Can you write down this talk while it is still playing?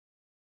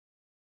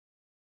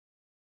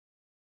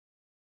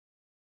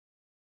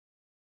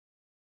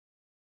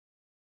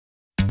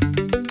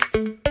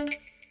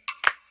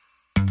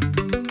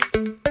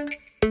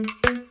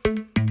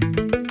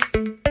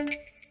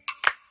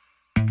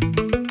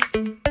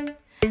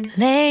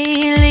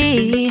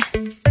Lately,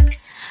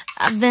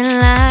 I've been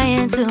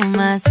lying to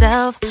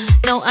myself.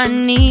 No, I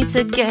need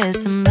to get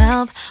some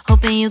help.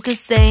 Hoping you could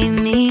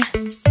save me,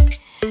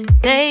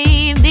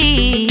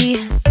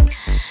 baby.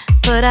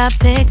 Put our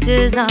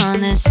pictures on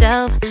the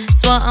shelf.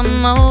 Swore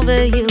I'm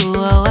over you,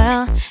 oh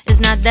well,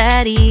 it's not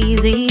that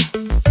easy.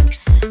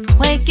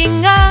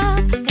 Waking up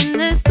in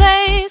this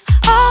place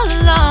all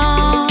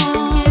alone,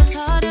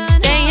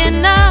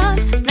 staying up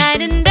night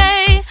and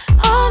day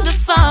on the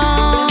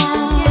phone.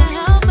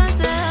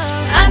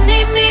 I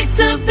need me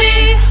to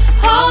be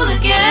whole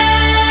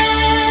again.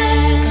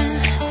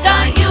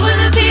 Thought you were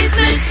the piece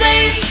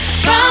missing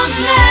from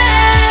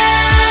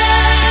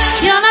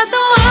last. You're not the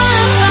one.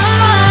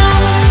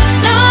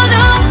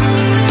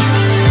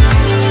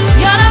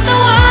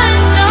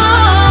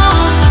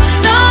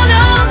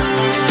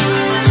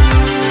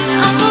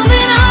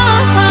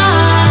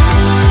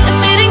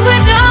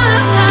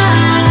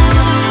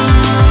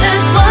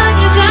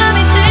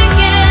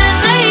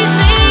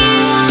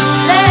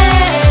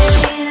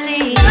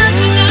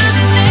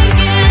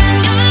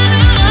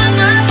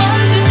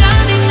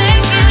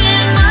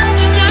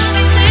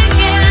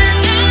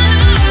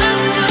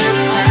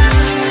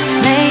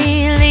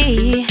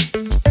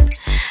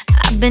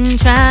 Been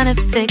trying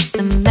to fix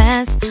the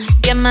mess,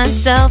 get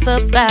myself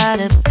up out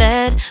of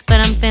bed, but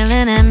I'm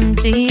feeling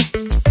empty.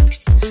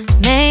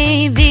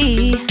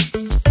 Maybe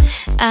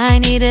I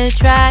need to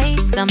try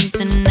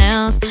something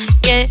else.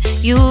 Get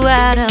you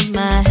out of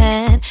my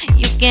head,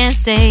 you can't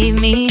save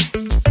me.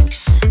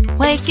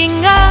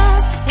 Waking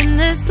up in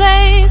this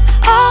place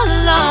all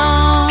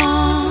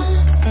alone,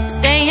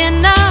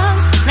 staying up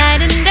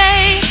night and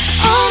day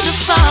on the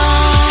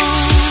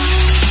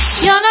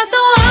phone. You're not the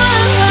one.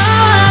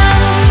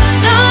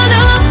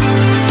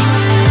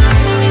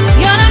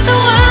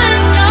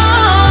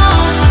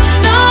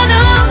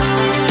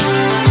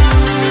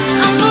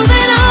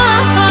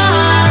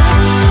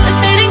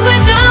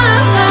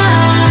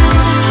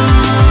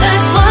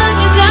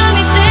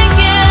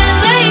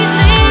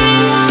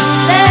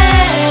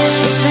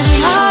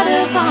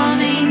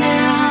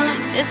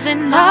 It's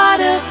been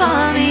harder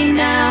for me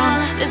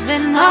now. It's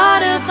been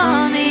harder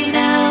for me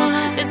now.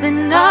 It's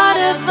been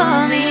harder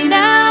for me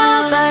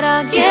now. But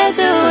I'll get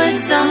through it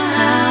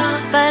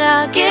somehow. But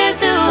I'll get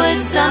through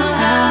it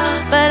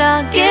somehow. But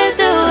I'll get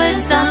through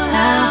it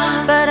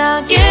somehow. But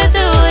I'll get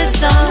through it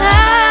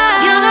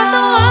somehow. You're not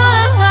the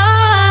one.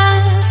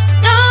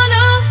 No,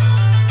 no.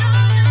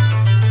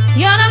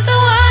 You're not the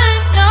one.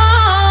 No,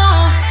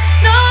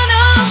 no,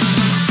 no.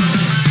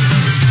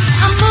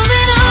 I'm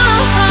moving on.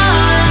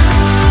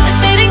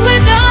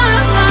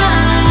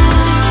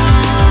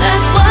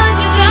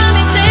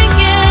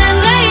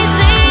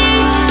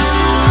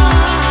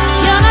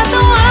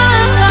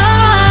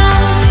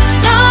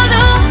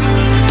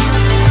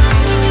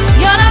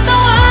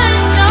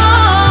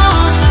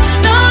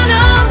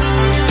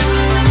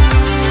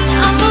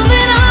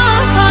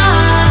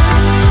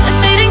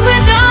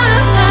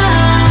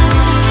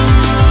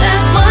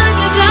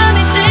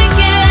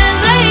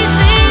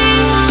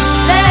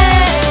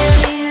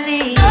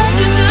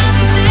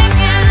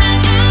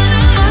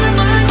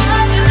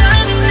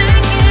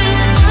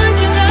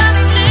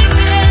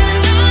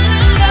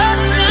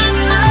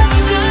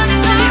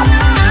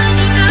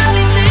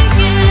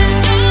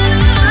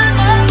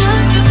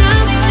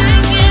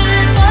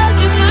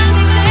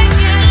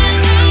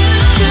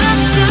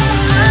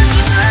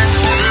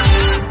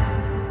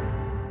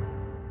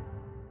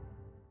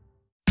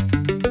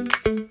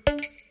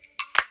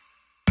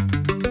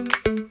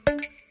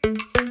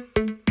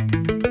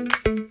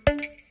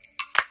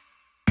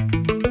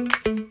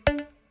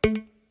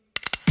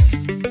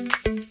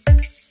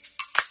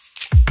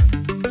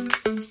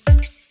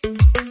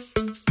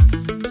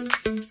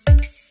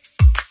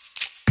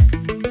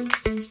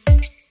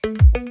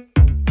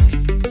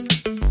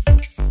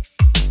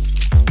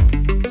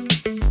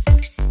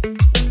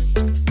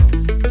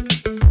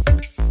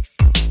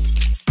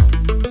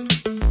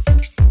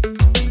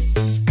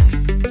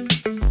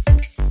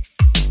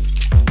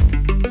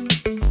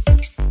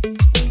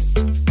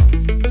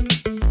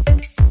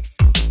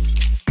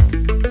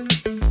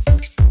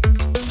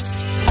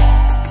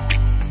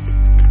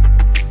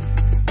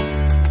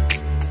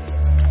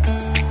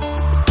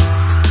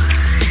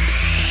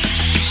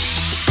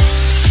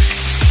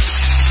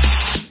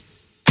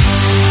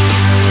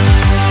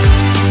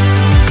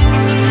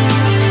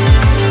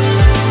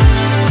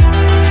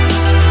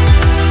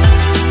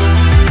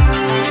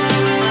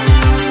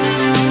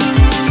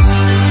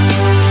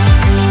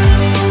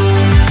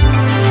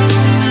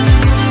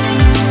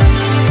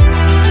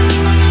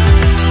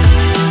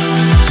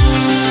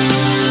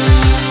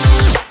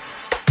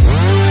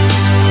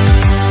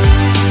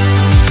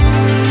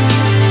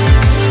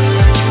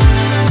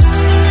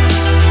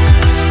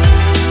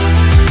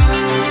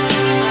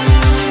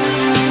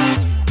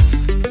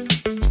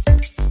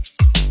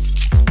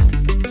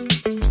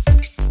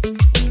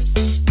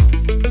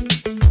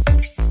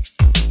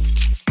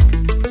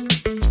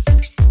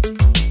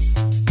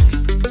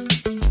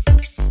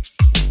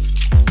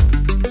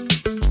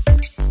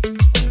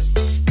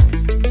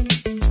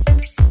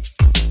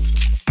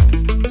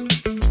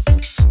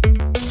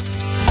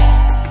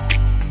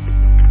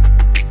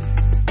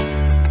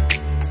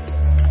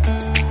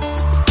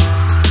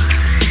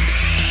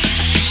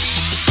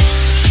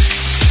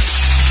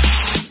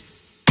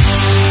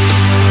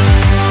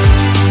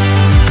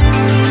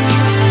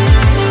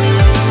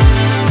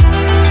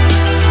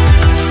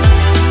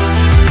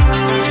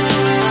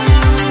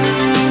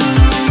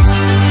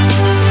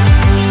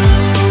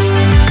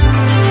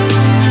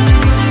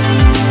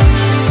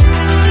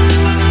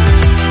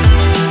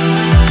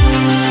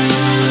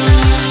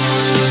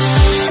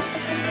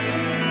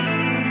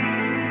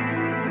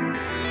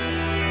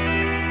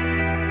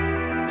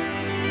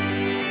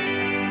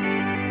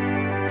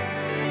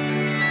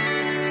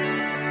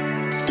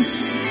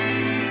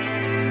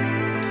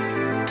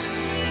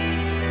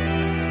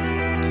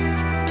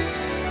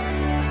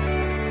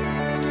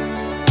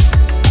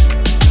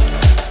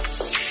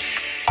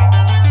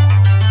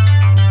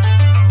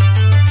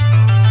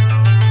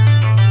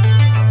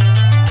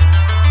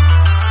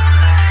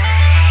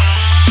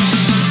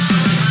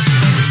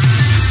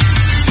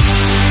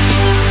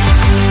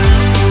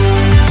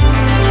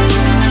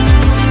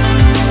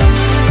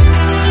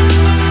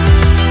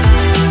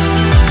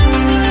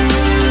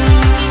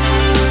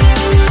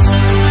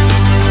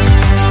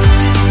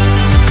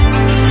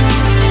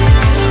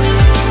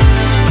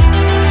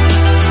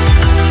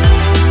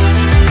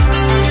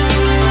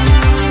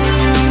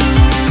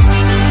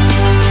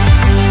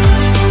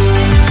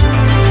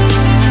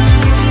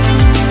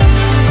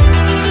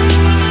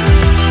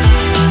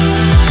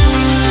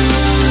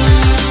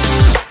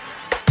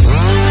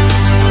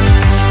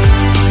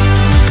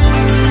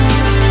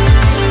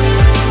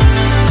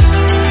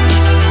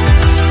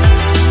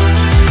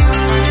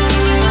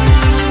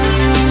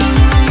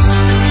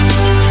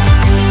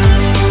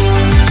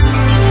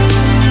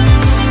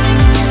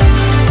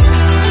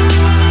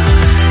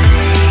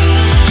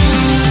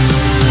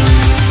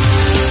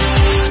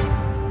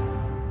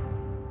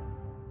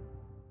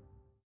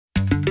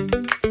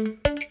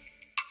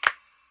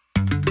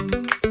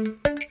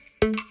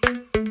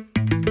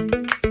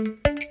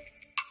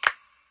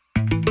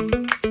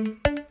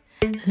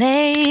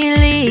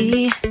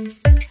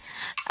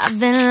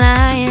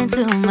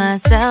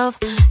 myself.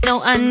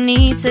 No, I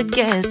need to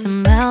get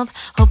some help.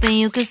 Hoping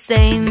you could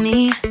save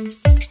me,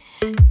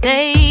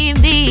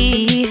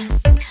 baby.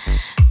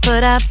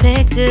 Put our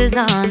pictures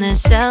on the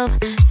shelf.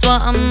 Swore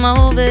I'm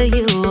over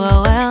you,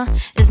 oh well,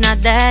 it's not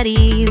that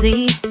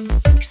easy.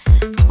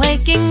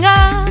 Waking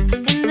up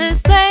in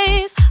this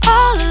place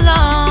all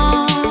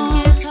alone,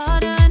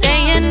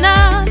 staying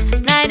up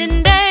night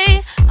and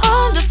day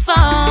on the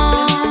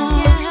phone.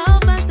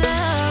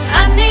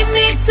 I need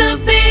me to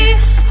be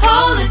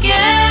whole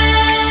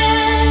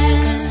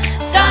again.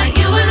 Thought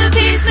you were the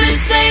piece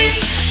missing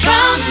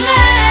from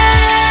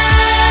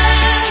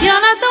last.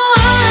 You're not the one.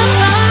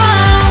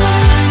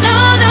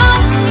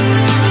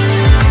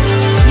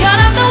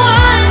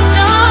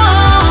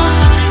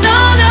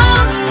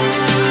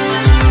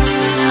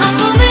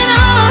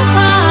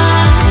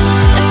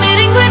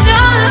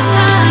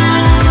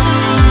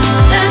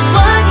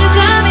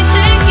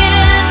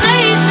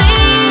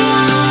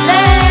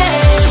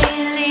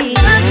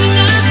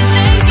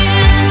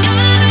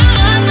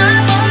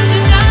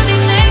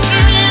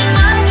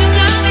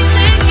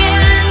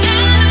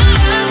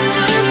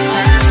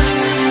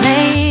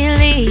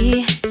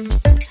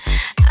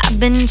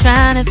 Been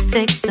trying to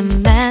fix the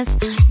mess,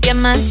 get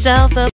myself up